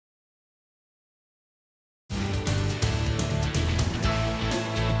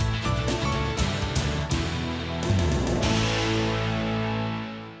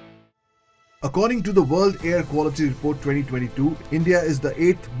According to the World Air Quality Report 2022, India is the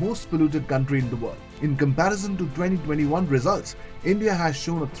 8th most polluted country in the world. In comparison to 2021 results, India has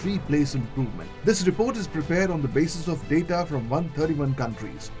shown a 3-place improvement. This report is prepared on the basis of data from 131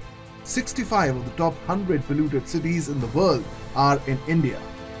 countries. 65 of the top 100 polluted cities in the world are in India.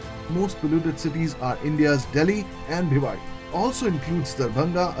 Most polluted cities are India's Delhi and Bhiwadi. Also includes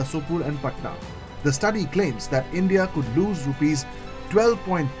Darbhanga, Asopur and Patna. The study claims that India could lose rupees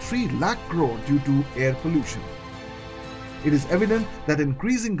 12.3 lakh crore due to air pollution. It is evident that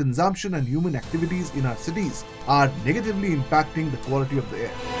increasing consumption and human activities in our cities are negatively impacting the quality of the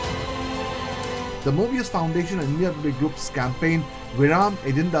air. The Mobius Foundation and India Today Group's campaign Viram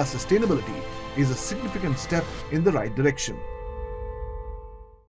Agenda Sustainability is a significant step in the right direction.